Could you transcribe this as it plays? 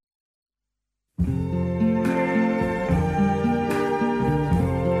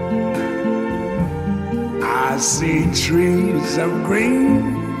see trees of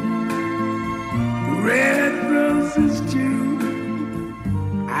green, red roses too.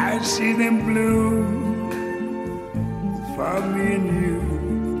 I see them bloom for me and you.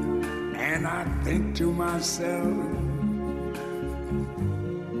 And I think to myself,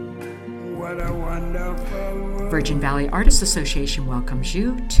 what a wonderful world. Virgin Valley Artists Association welcomes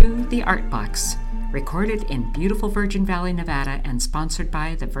you to The Art Box, recorded in beautiful Virgin Valley, Nevada, and sponsored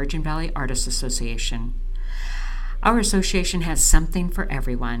by the Virgin Valley Artists Association. Our association has something for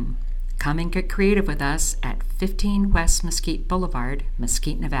everyone. Come and get creative with us at 15 West Mesquite Boulevard,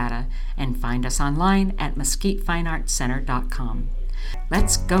 Mesquite, Nevada, and find us online at mesquitefineartscenter.com.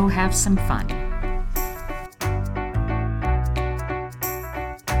 Let's go have some fun.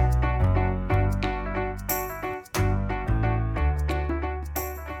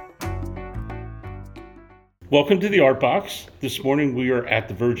 Welcome to the Art Box. This morning we are at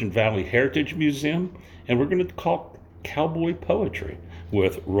the Virgin Valley Heritage Museum, and we're going to talk cowboy poetry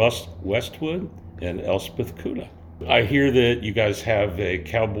with Russ Westwood and Elspeth Kuda. I hear that you guys have a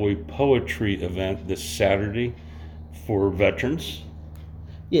cowboy poetry event this Saturday for veterans.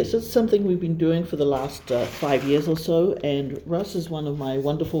 Yes, it's something we've been doing for the last 5 years or so, and Russ is one of my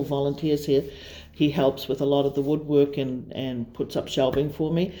wonderful volunteers here. He helps with a lot of the woodwork and puts up shelving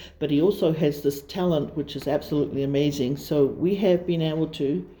for me, but he also has this talent which is absolutely amazing. So we have been able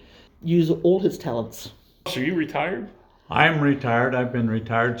to use all his talents. So you retired? I'm retired. I've been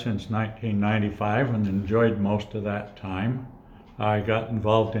retired since 1995 and enjoyed most of that time. I got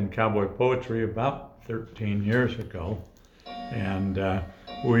involved in cowboy poetry about 13 years ago, and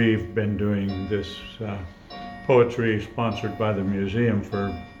we've been doing this poetry sponsored by the museum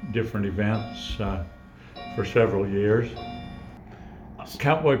for different events for several years.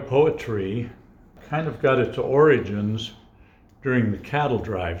 Cowboy poetry kind of got its origins during the cattle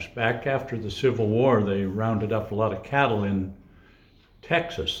drives. Back after the Civil War, they rounded up a lot of cattle in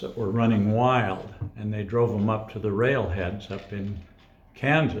Texas that were running wild, and they drove them up to the railheads up in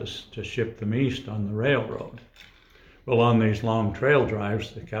Kansas to ship them east on the railroad. Well, on these long trail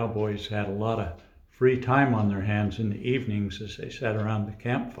drives, the cowboys had a lot of free time on their hands in the evenings as they sat around the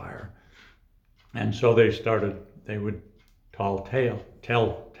campfire. And so they would tell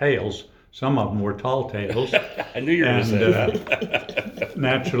tales. Some of them were tall tales. I knew you were going to say that.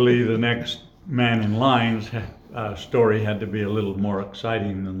 Naturally, the next man in line's story had to be a little more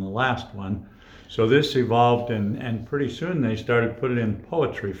exciting than the last one. So this evolved, and pretty soon they started putting it in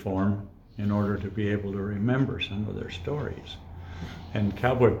poetry form in order to be able to remember some of their stories. And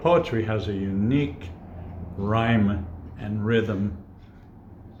cowboy poetry has a unique rhyme and rhythm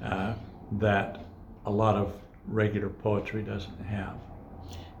that a lot of regular poetry doesn't have.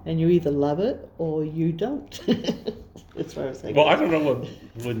 And you either love it or you don't, as far as I Well, I don't know what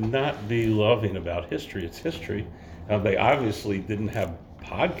would not be loving about history. It's history. They obviously didn't have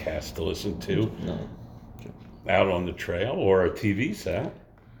podcasts to listen to out on the trail or a TV set.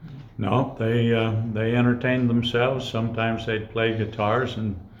 No, they entertained themselves. Sometimes they'd play guitars,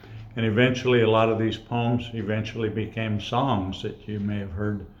 and eventually a lot of these poems eventually became songs that you may have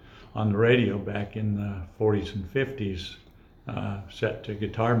heard on the radio back in the 40s and 50s, set to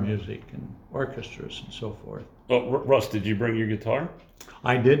guitar music and orchestras and so forth. Well, Russ, did you bring your guitar?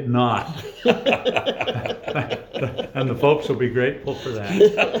 I did not. And the folks will be grateful for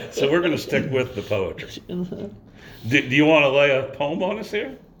that. So we're going to stick with the poetry. Do you want to lay a poem on us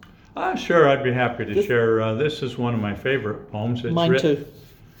here? Sure, I'd be happy to share. This is one of my favorite poems. It's Mine too.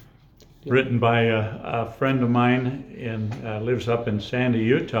 Written by a friend of mine lives up in Sandy,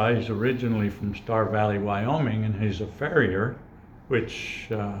 Utah. He's originally from Star Valley, Wyoming, and he's a farrier, which,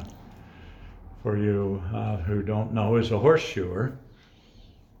 for you who don't know, is a horseshoer.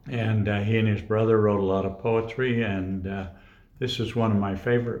 And he and his brother wrote a lot of poetry, and this is one of my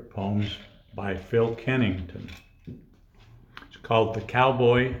favorite poems by Phil Kennington. It's called The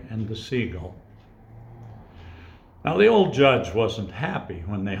Cowboy and the Seagull. Now, the old judge wasn't happy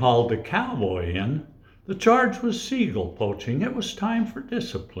when they hauled the cowboy in. The charge was seagull poaching. It was time for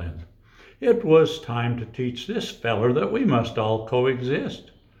discipline. It was time to teach this feller that we must all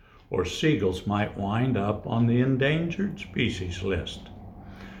coexist, or seagulls might wind up on the endangered species list.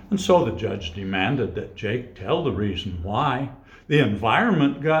 And so the judge demanded that Jake tell the reason why the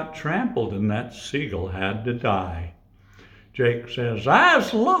environment got trampled and that seagull had to die. Jake says, "I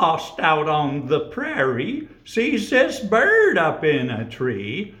was lost out on the prairie, sees this bird up in a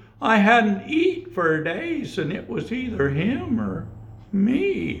tree. I hadn't eat for days, and it was either him or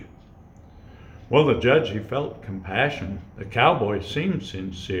me." Well, the judge, he felt compassion. The cowboy seemed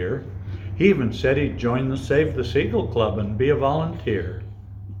sincere. He even said he'd join the Save the Seagull Club and be a volunteer.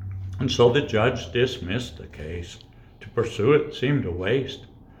 And so the judge dismissed the case. To pursue it seemed a waste.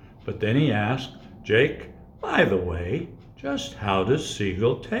 But then he asked, Jake, by the way, just how does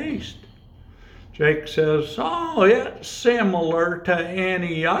seagull taste? Jake says, oh, it's similar to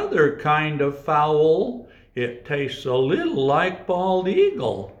any other kind of fowl. It tastes a little like bald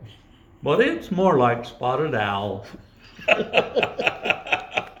eagle, but it's more like spotted owl.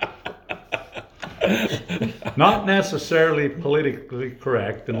 Not necessarily politically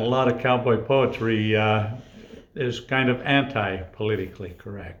correct, and a lot of cowboy poetry is kind of anti-politically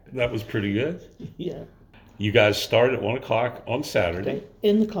correct. That was pretty good. Yeah. You guys start at 1 o'clock on Saturday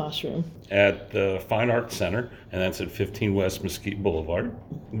In the classroom. at the Fine Arts Center, and that's at 15 West Mesquite Boulevard.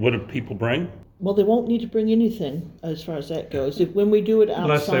 What do people bring? Well, they won't need to bring anything as far as that goes. When we do it outside.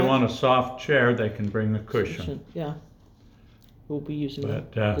 Unless they want a soft chair, they can bring a cushion. Yeah. We'll be using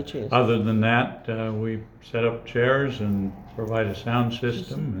But the chairs. other than that, we set up chairs and provide a sound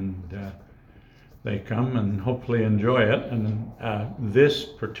system, and they come and hopefully enjoy it. And this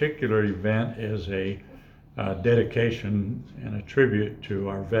particular event is a dedication and a tribute to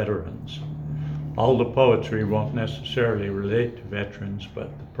our veterans. All the poetry won't necessarily relate to veterans,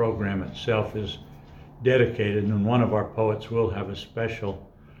 but the program itself is dedicated, and one of our poets will have a special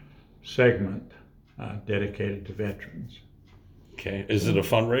segment dedicated to veterans. Okay. Is it a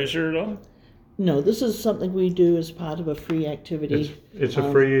fundraiser at all? No, this is something we do as part of a free activity. It's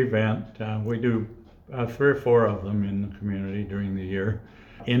a free event. We do 3 or 4 of them in the community during the year.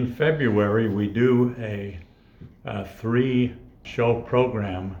 In February, we do a 3-show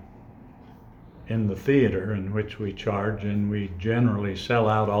program in the theater in which we charge, and we generally sell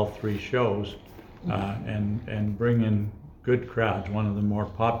out all 3 shows and bring in good crowds. One of the more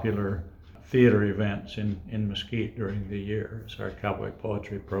popular theater events in Mesquite during the year is our cowboy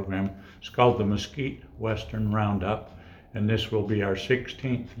poetry program. It's called the Mesquite Western Roundup, and this will be our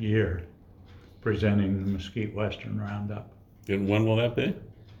 16th year presenting the Mesquite Western Roundup. And when will that be?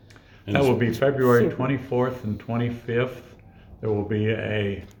 That will be February 24th and 25th. There will be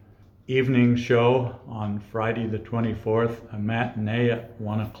a evening show on Friday the 24th, a matinee at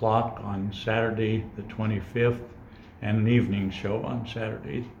 1 o'clock on Saturday the 25th, and an evening show on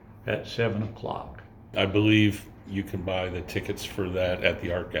Saturday at 7 o'clock. I believe you can buy the tickets for that at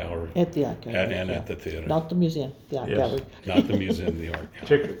the art gallery. At the art gallery. And at the theater. Not the museum, the art Yes. gallery. Not the museum, the art gallery.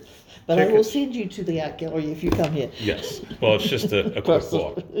 Tickets. But I will Tickets. send you to the art gallery if you come here. Yes. Well, it's just a quick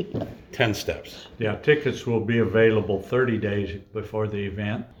walk. 10 steps. Yeah, tickets will be available 30 days before the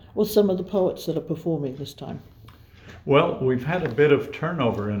event. Well, some of the poets that are performing this time. Well, we've had a bit of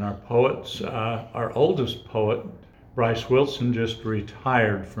turnover in our poets. Our oldest poet, Bryce Wilson, just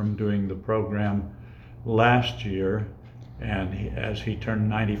retired from doing the program last year, and as he turned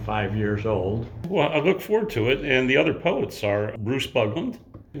 95 years old. Well, I look forward to it. And the other poets are Bruce Blvd,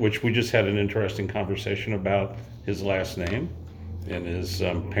 which we just had an interesting conversation about his last name and his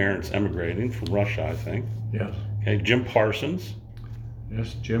parents emigrating from Russia, I think. Yes. Okay, Jim Parsons.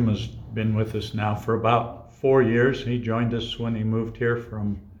 Yes, Jim has been with us now for about 4 years. He joined us when he moved here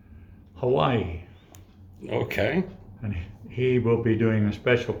from Hawaii. Okay. And he will be doing a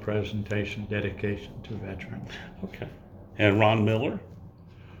special presentation dedication to veterans. Okay. And Ron Miller.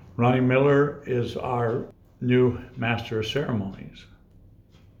 Ronnie Miller is our new Master of Ceremonies.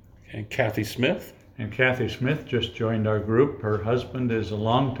 And Kathy Smith. And Kathy Smith just joined our group. Her husband is a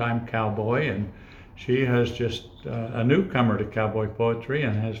longtime cowboy, and she has just a newcomer to cowboy poetry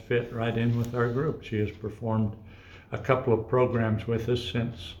and has fit right in with our group. She has performed a couple of programs with us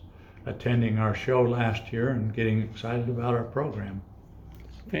since attending our show last year and getting excited about our program.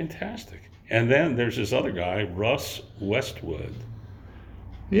 Fantastic. And then there's this other guy, Russ Westwood.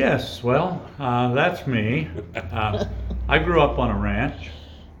 Yes, well, that's me. I grew up on a ranch,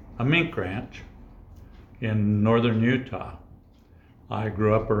 a mink ranch in northern Utah. I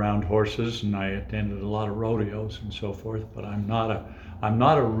grew up around horses and I attended a lot of rodeos and so forth, but I'm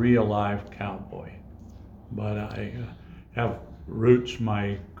not a real live cowboy. But I have roots.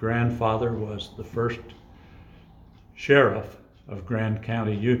 My grandfather was the first sheriff of Grand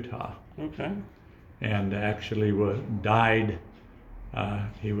County, Utah. Okay. And actually died.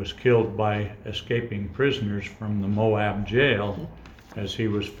 He was killed by escaping prisoners from the Moab jail as he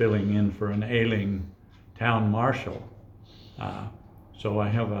was filling in for an ailing town marshal. So I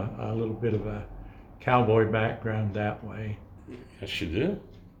have a little bit of a cowboy background that way. Yes, you do.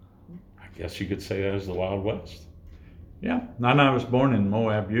 I guess you could say that is the Wild West. Yeah, and I was born in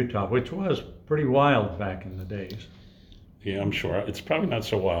Moab, Utah, which was pretty wild back in the days. Yeah, I'm sure. It's probably not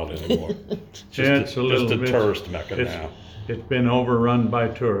so wild anymore. It's a little just a bit- tourist mecca now. It's been overrun by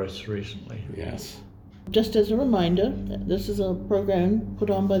tourists recently. Yes. Just as a reminder, this is a program put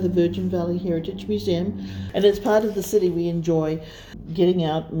on by the Virgin Valley Heritage Museum, and as part of the city we enjoy getting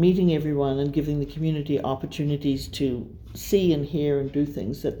out, meeting everyone, and giving the community opportunities to see and hear and do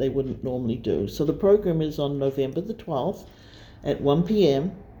things that they wouldn't normally do. So the program is on November the 12th at 1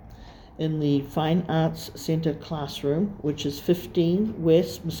 p.m. in the Fine Arts Center classroom, which is 15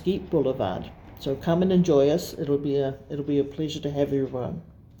 West Mesquite Boulevard. So come and enjoy us. It'll be a pleasure to have everyone.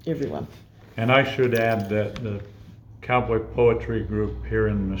 And I should add that the Cowboy Poetry Group here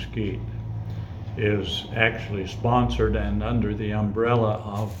in Mesquite is actually sponsored and under the umbrella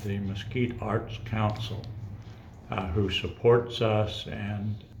of the Mesquite Arts Council, who supports us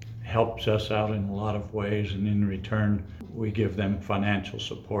and helps us out in a lot of ways, and in return we give them financial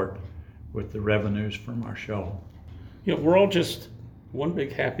support with the revenues from our show. We're all just one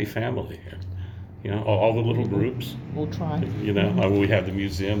big happy family here. All the little groups. We'll try. We have the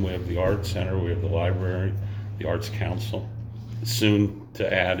museum, we have the art center, we have the library, the arts council, soon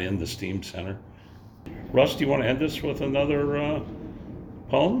to add in the STEAM center. Russ, do you want to end this with another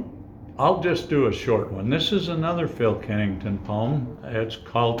poem? I'll just do a short one. This is another Phil Kennington poem. It's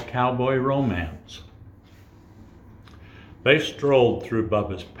called Cowboy Romance. They strolled through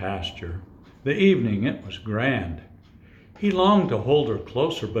Bubba's pasture. The evening, it was grand. He longed to hold her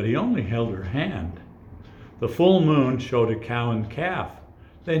closer, but he only held her hand. The full moon showed a cow and calf.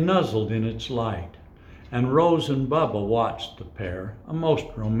 They nuzzled in its light, and Rose and Bubba watched the pair, a most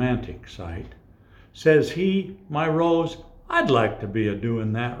romantic sight. Says he, "My Rose, I'd like to be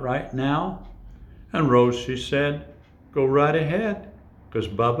a-doing that right now." And Rose, she said, "Go right ahead, 'cause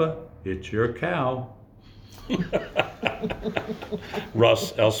Bubba, it's your cow."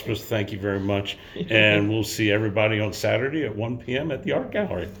 Russ, Elspeth, thank you very much. And we'll see everybody on Saturday at 1 p.m. at the Art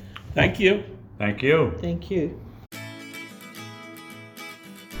Gallery. Thank you. Thank you. Thank you.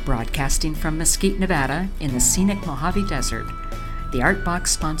 Broadcasting from Mesquite, Nevada, in the scenic Mojave Desert, the Art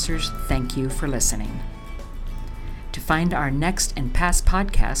Box sponsors thank you for listening. To find our next and past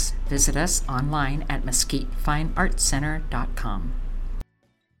podcasts, visit us online at mesquitefineartscenter.com.